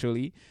clients,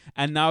 actually.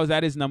 And now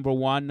that is number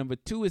one. Number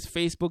two is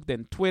Facebook,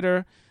 then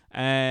Twitter,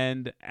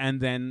 and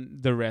then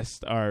the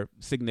rest are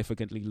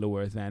significantly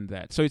lower than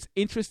that. So it's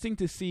interesting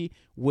to see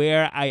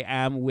where I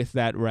am with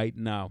that right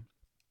now.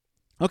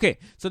 Okay,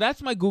 so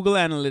that's my Google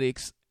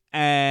Analytics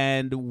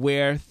and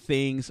where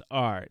things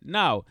are.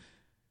 Now,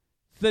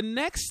 the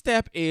next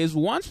step is,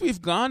 once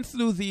we've gone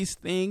through these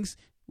things,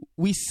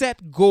 we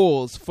set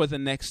goals for the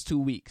next 2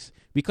 weeks,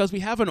 because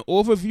we have an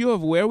overview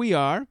of where we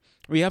are.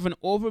 We have an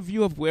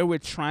overview of where we're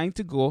trying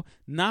to go.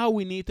 Now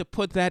we need to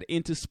put that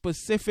into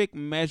specific,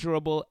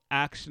 measurable,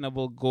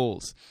 actionable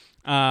goals.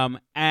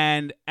 And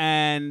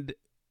I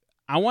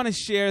want to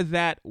share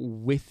that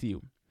with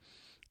you.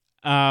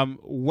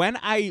 When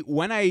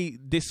I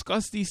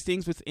discuss these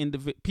things with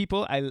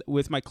people,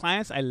 with my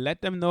clients, I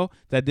let them know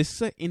that this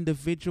is an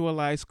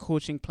individualized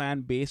coaching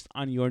plan based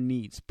on your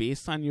needs,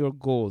 based on your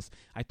goals.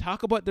 I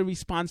talk about the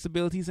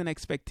responsibilities and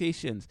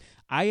expectations.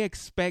 I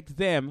expect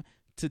them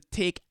to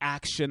take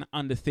action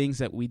on the things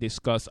that we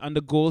discuss, on the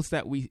goals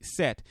that we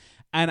set.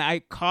 And I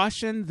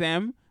caution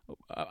them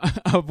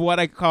of what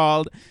I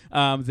called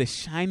the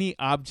shiny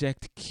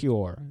object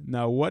cure.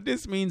 Now, what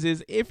this means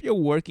is, if you're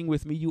working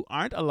with me, you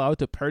aren't allowed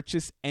to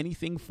purchase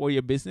anything for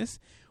your business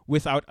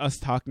without us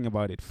talking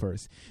about it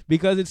first.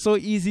 Because it's so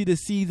easy to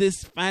see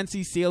this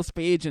fancy sales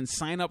page and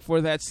sign up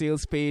for that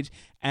sales page,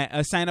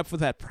 sign up for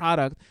that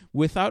product,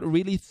 without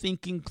really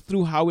thinking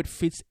through how it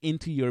fits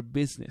into your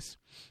business.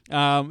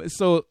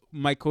 So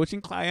my coaching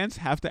clients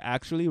have to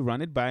actually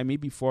run it by me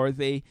before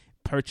they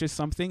purchase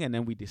something, and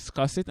then we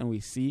discuss it and we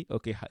see,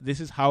 okay, this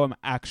is how I'm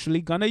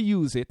actually gonna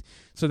use it,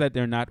 so that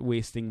they're not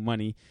wasting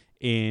money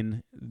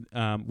in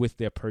with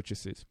their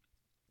purchases.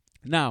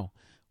 Now,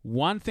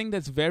 one thing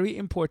that's very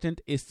important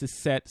is to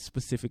set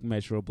specific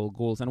measurable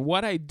goals. And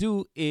what I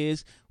do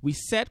is, we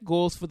set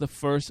goals for the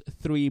first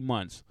 3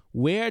 months.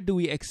 Where do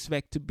we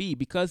expect to be?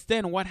 Because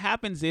then what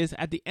happens is,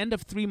 at the end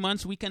of 3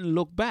 months, we can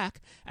look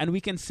back and we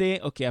can say,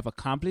 okay, I've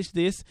accomplished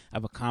this,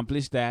 I've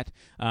accomplished that.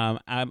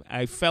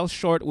 I fell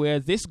short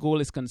where this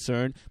goal is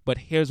concerned, but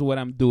here's what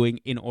I'm doing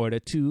in order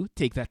to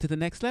take that to the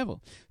next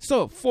level.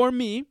 So for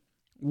me,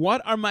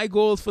 what are my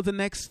goals for the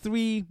next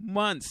 3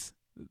 months?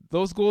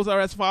 Those goals are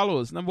as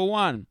follows. Number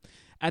one,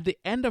 at the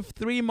end of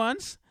 3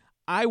 months,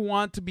 I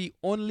want to be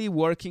only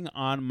working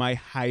on my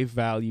high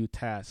value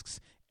tasks.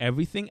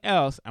 Everything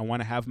else, I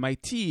want to have my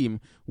team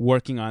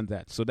working on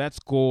that. So that's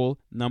goal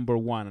number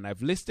one. And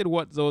I've listed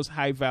what those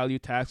high value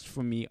tasks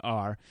for me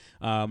are,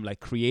 like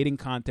creating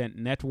content,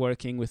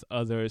 networking with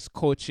others,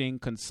 coaching,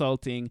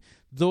 consulting.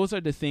 Those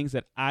are the things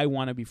that I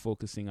want to be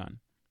focusing on.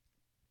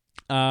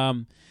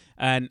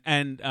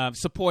 And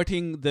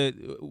supporting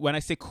when I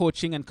say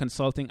coaching and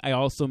consulting, I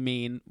also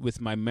mean, with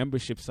my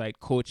membership site,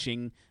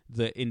 coaching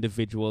the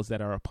individuals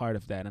that are a part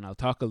of that. And I'll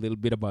talk a little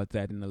bit about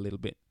that in a little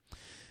bit.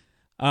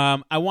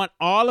 I want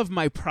all of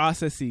my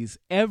processes,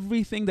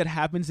 everything that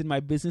happens in my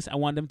business, I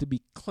want them to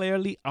be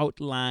clearly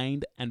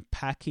outlined and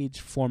packaged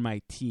for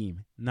my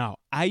team. Now,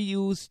 I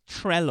use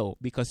Trello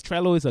because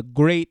Trello is a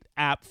great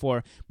app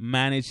for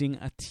managing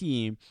a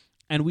team.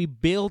 And we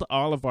build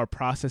all of our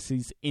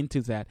processes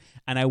into that.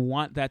 And I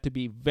want that to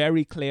be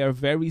very clear,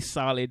 very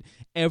solid.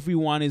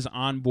 Everyone is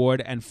on board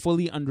and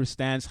fully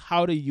understands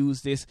how to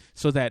use this,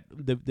 so that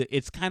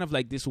it's kind of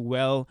like this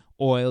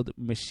well-oiled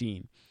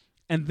machine.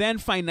 And then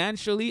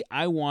financially,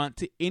 I want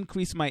to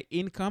increase my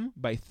income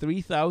by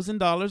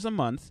 $3,000 a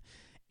month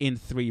in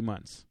 3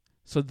 months.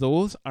 So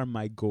those are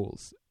my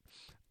goals,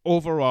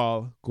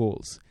 overall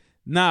goals.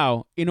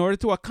 Now, in order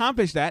to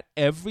accomplish that,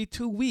 every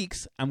 2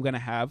 weeks, I'm going to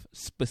have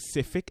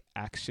specific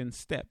action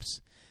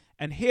steps.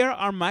 And here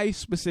are my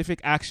specific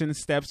action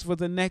steps for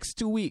the next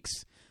 2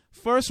 weeks.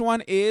 First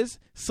one is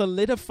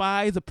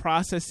solidify the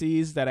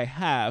processes that I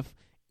have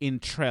in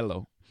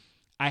Trello.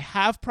 I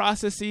have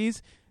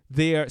processes.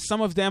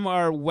 Some of them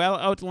are well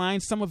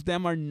outlined. Some of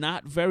them are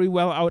not very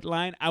well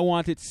outlined. I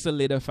want it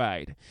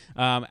solidified.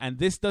 And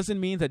this doesn't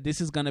mean that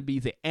this is going to be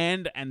the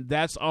end and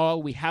that's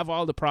all. We have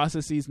all the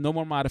processes, no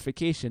more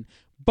modification.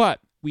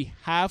 But we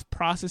have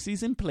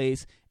processes in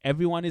place.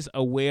 Everyone is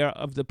aware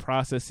of the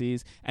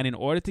processes. And in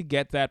order to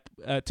get that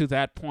to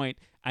that point,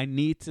 I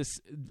need to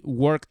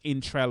work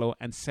in Trello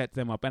and set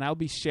them up. And I'll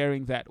be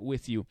sharing that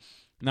with you.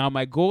 Now,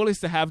 my goal is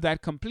to have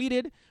that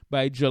completed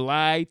by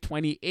July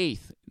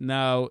 28th.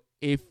 Now,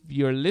 if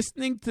you're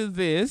listening to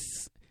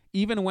this,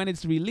 even when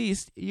it's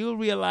released, you'll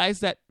realize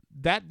that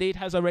that date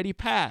has already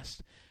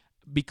passed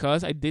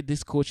because I did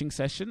this coaching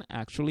session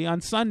actually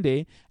on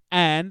Sunday,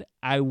 and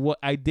I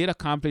did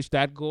accomplish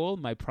that goal.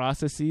 My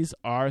processes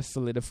are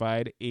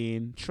solidified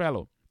in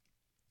Trello.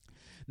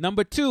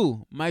 Number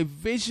 2, my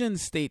vision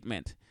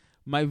statement.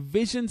 My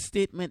vision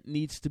statement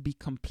needs to be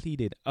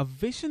completed. A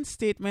vision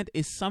statement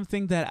is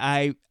something that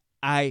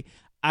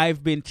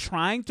I've been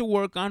trying to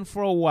work on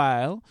for a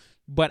while,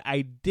 but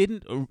I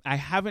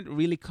haven't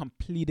really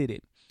completed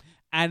it.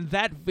 And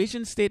that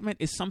vision statement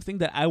is something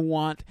that I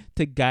want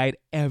to guide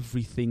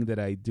everything that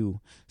I do.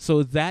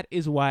 So that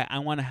is why I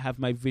want to have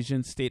my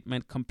vision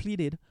statement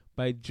completed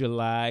by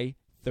July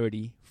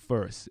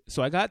 31st.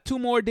 So I got 2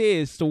 more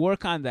days to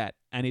work on that,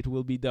 and it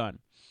will be done.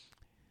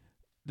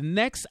 The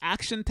next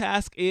action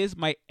task is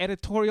my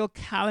editorial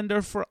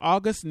calendar for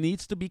August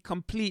needs to be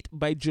complete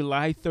by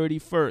July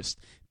 31st.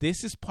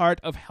 This is part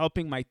of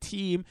helping my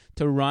team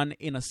to run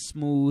in a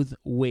smooth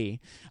way.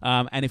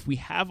 And if we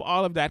have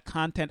all of that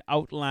content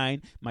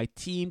outlined, my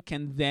team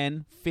can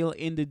then fill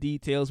in the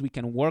details. We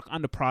can work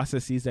on the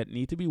processes that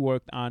need to be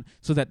worked on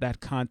so that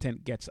that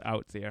content gets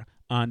out there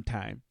on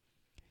time.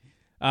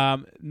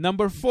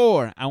 Number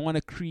 4, I want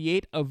to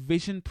create a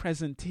vision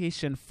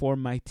presentation for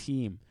my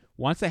team.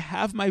 Once I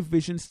have my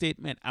vision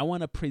statement, I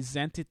want to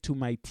present it to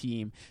my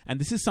team. And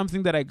this is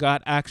something that I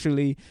got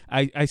actually,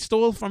 I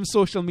stole from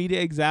Social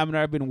Media Examiner.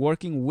 I've been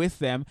working with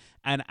them,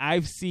 and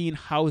I've seen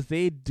how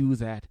they do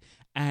that.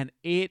 And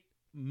it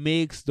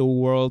makes the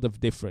world of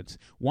difference.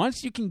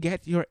 Once you can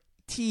get your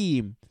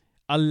team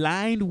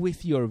aligned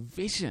with your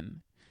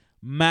vision,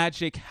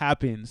 magic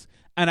happens.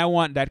 And I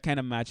want that kind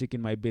of magic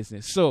in my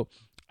business. So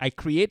I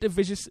create a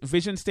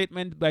vision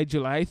statement by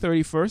July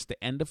 31st,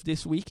 the end of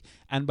this week.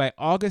 And by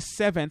August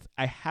 7th,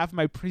 I have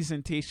my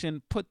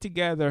presentation put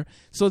together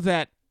so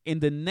that in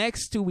the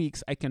next 2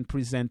 weeks, I can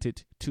present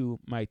it to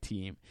my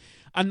team.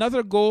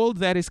 Another goal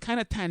that is kind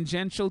of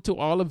tangential to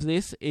all of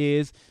this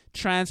is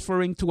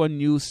transferring to a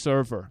new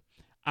server.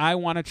 I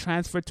want to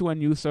transfer to a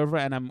new server,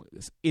 and I'm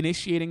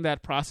initiating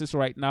that process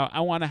right now. I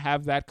want to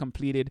have that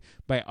completed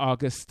by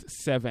August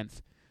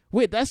 7th.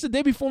 Wait, that's the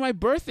day before my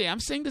birthday. I'm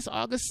saying this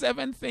August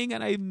 7th thing,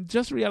 and I'm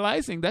just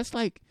realizing that's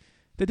like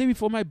the day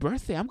before my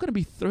birthday. I'm going to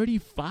be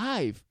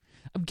 35.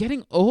 I'm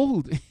getting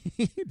old.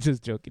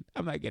 Just joking.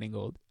 I'm not getting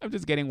old. I'm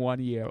just getting 1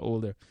 year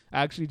older.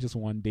 Actually, just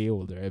 1 day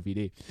older every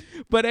day.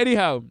 But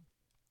anyhow,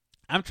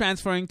 I'm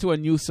transferring to a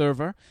new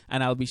server,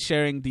 and I'll be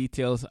sharing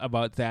details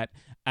about that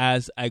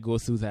as I go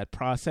through that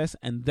process,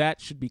 and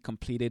that should be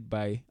completed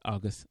by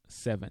August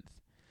 7th.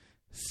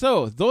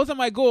 So those are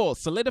my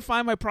goals.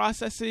 Solidify my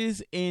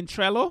processes in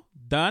Trello.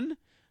 Done.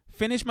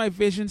 Finish my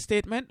vision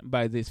statement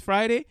by this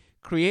Friday.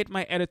 Create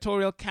my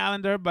editorial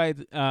calendar by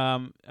the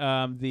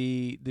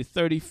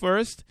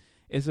 31st.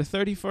 Is the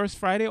 31st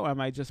Friday, or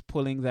am I just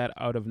pulling that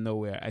out of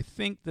nowhere? I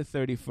think the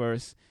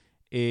 31st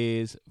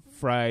is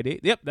Friday.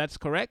 Yep, that's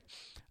correct.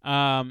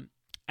 And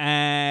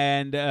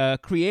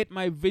create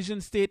my vision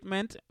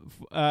statement,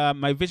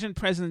 my vision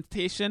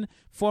presentation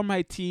for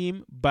my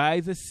team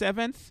by the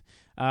 7th.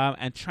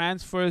 And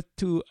transfer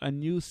to a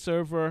new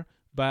server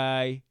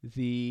by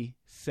the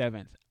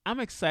 7th. I'm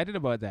excited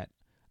about that.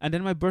 And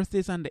then my birthday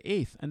is on the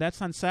 8th, and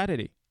that's on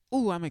Saturday.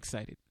 Ooh, I'm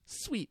excited.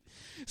 Sweet.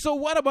 So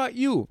what about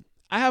you?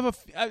 Are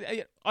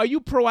you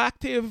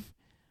proactive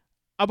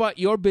about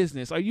your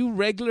business? Are you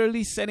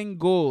regularly setting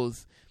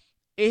goals?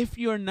 If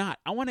you're not,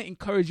 I want to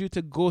encourage you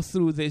to go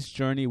through this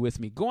journey with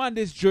me. Go on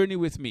this journey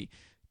with me.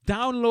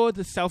 Download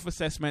the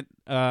self-assessment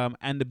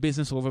and the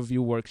business overview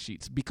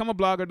worksheets.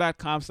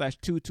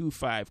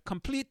 Becomeablogger.com/225.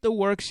 Complete the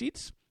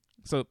worksheets.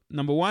 So,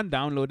 number 1,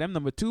 download them.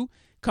 Number 2,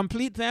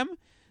 complete them.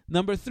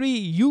 Number 3,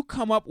 you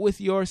come up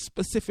with your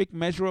specific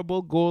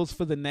measurable goals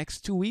for the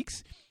next 2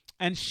 weeks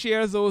and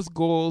share those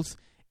goals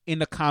in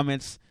the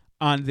comments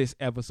on this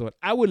episode.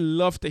 I would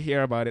love to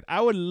hear about it. I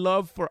would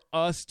love for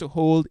us to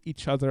hold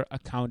each other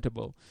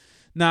accountable.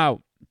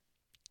 Now,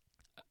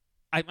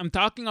 I'm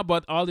talking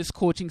about all this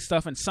coaching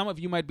stuff, and some of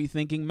you might be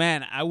thinking,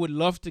 man, I would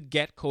love to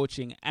get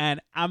coaching, and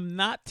I'm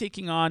not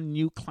taking on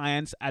new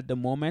clients at the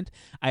moment.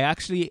 I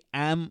actually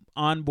am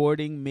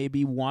onboarding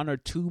maybe 1 or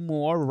 2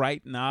 more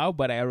right now,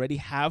 but I already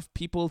have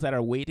people that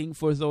are waiting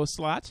for those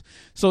slots.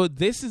 So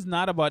this is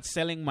not about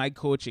selling my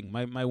coaching,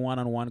 my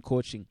one-on-one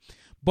coaching.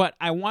 But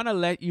I want to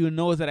let you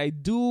know that I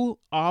do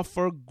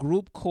offer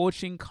group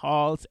coaching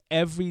calls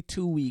every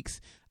 2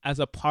 weeks as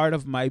a part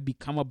of my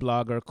Become a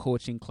Blogger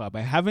coaching club.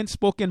 I haven't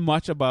spoken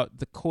much about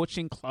the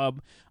coaching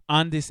club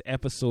on this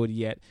episode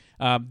yet.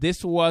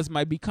 This was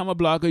my Become a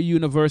Blogger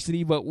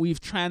University, but we've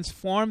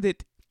transformed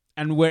it,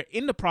 and we're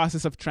in the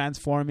process of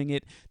transforming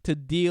it to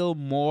deal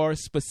more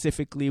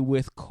specifically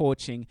with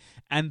coaching.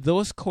 And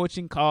those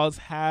coaching calls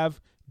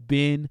have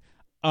been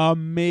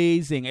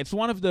amazing. It's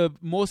one of the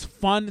most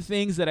fun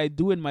things that I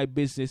do in my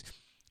business.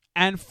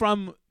 And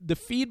from the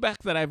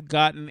feedback that I've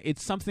gotten,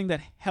 it's something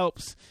that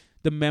helps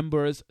the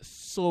members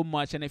so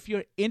much. And if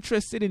you're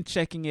interested in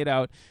checking it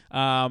out,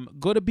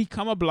 go to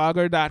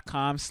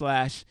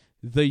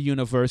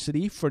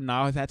becomeablogger.com/theuniversity. For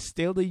now, that's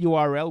still the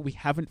URL. We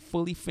haven't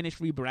fully finished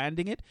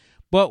rebranding it,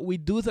 But we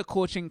do the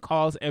coaching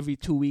calls every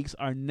 2 weeks.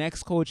 Our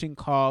next coaching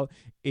call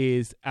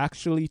is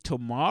actually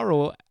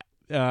tomorrow,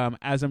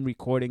 as I'm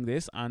recording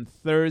this, on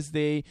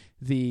Thursday,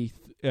 the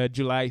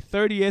July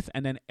 30th,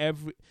 and then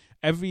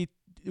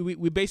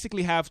we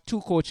basically have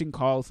 2 coaching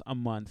calls a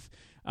month.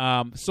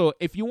 So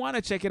if you want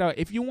to check it out,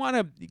 if you want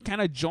to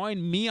kind of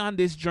join me on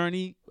this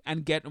journey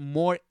and get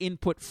more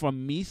input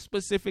from me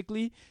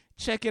specifically,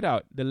 check it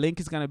out. The link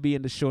is going to be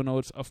in the show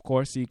notes, of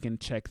course, so you can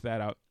check that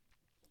out.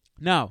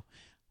 Now,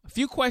 a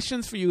few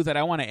questions for you that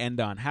I want to end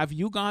on. Have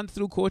you gone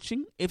through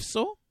coaching? If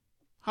so,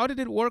 how did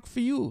it work for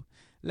you?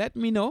 Let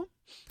me know.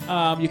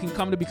 You can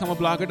come to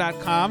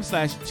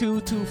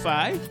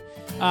becomeablogger.com/225.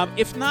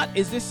 If not,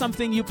 is this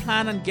something you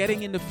plan on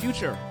getting in the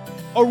future?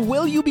 Or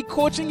will you be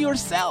coaching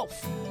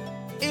yourself?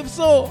 If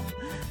so,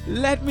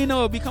 let me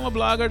know.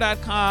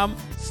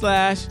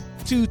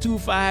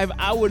 becomeablogger.com/225.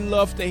 I would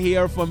love to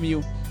hear from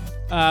you.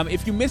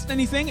 If you missed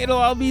anything, it'll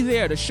all be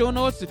there. The show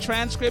notes, the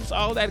transcripts,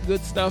 all that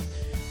good stuff.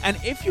 And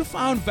if you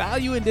found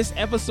value in this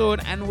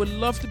episode and would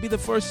love to be the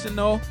first to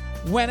know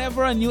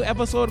whenever a new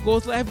episode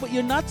goes live, but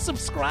you're not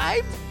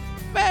subscribed,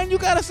 man, you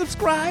gotta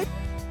subscribe.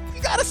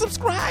 You gotta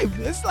subscribe.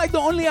 It's like the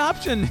only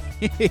option.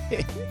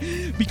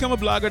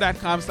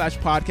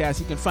 becomeablogger.com/podcast.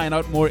 You can find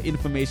out more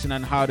information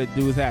on how to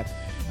do that.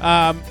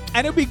 And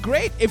it'd be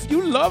great if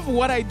you love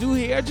what I do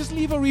here. Just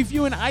leave a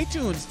review in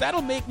iTunes.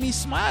 That'll make me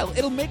smile.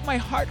 It'll make my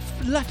heart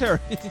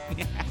flutter.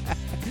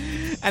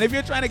 And if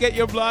you're trying to get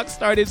your blog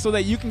started so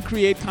that you can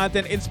create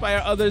content,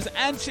 inspire others,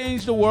 and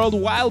change the world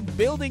while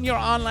building your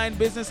online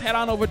business, head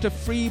on over to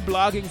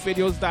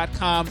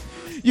freebloggingvideos.com.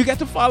 You get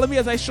to follow me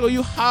as I show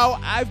you how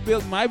I've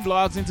built my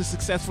blogs into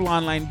successful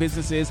online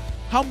businesses,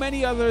 how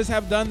many others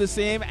have done the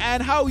same,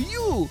 and how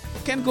you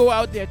can go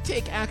out there,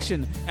 take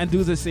action, and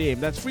do the same.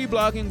 That's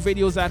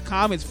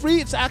freebloggingvideos.com. It's free,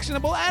 it's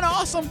actionable, and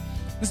awesome.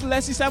 This is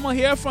Leslie Samuel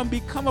here from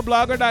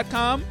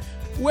becomeablogger.com,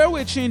 where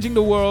we're changing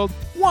the world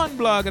one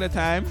blog at a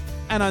time.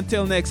 And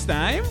until next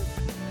time,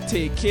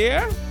 take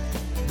care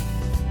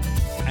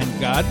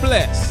and God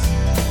bless.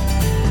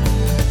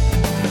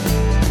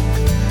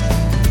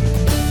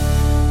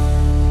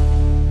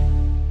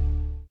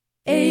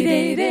 Eight,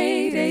 8,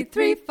 8, 8,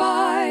 3,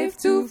 5,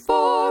 2,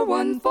 4,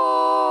 1,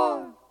 4.